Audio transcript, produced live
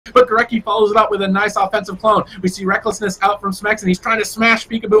but Gorecki follows it up with a nice offensive clone. We see Recklessness out from Smexxin. He's trying to smash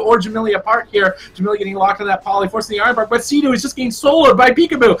Pikaboo or Jahmilli apart here. Jahmilli getting locked in that poly, forcing the Iron Bark, but Cdew is just getting soloed by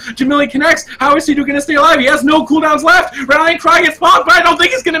Pikaboo. Jahmilli connects. How is Cdew going to stay alive? He has no cooldowns left. Rallying Cry gets popped, but I don't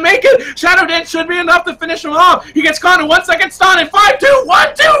think he's going to make it. Shadow Dance should be enough to finish him off. He gets caught in 1 second stun in 5, 2,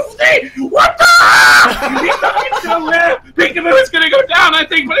 1, 2, 3. What the? He's not going to live. Pikaboo is going to go down, I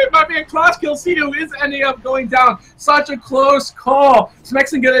think, but it might be a cross kill. Cdew is ending up going down. Such a close call.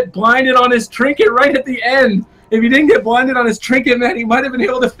 Smexxin got it blinded on his trinket right at the end. If he didn't get blinded on his trinket, man, he might have been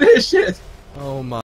able to finish it. Oh my.